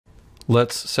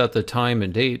Let's set the time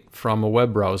and date from a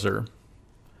web browser.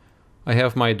 I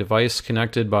have my device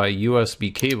connected by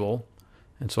USB cable,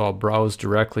 and so I'll browse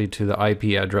directly to the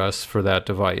IP address for that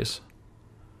device.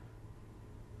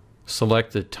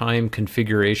 Select the time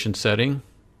configuration setting,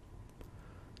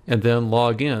 and then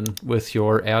log in with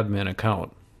your admin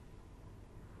account.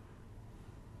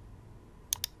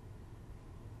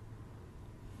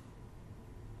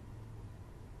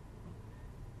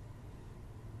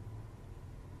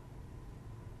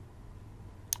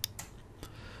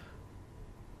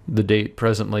 The date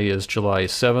presently is July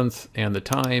 7th, and the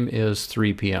time is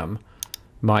 3 p.m.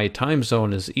 My time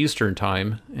zone is Eastern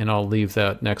Time, and I'll leave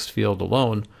that next field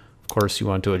alone. Of course, you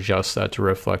want to adjust that to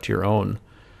reflect your own.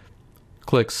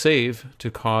 Click Save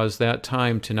to cause that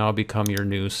time to now become your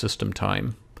new system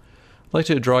time. I'd like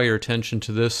to draw your attention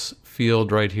to this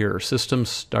field right here, System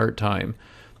Start Time.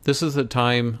 This is the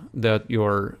time that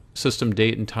your system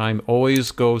date and time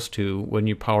always goes to when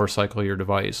you power cycle your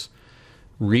device.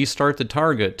 Restart the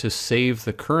target to save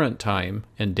the current time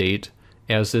and date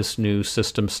as this new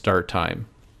system start time.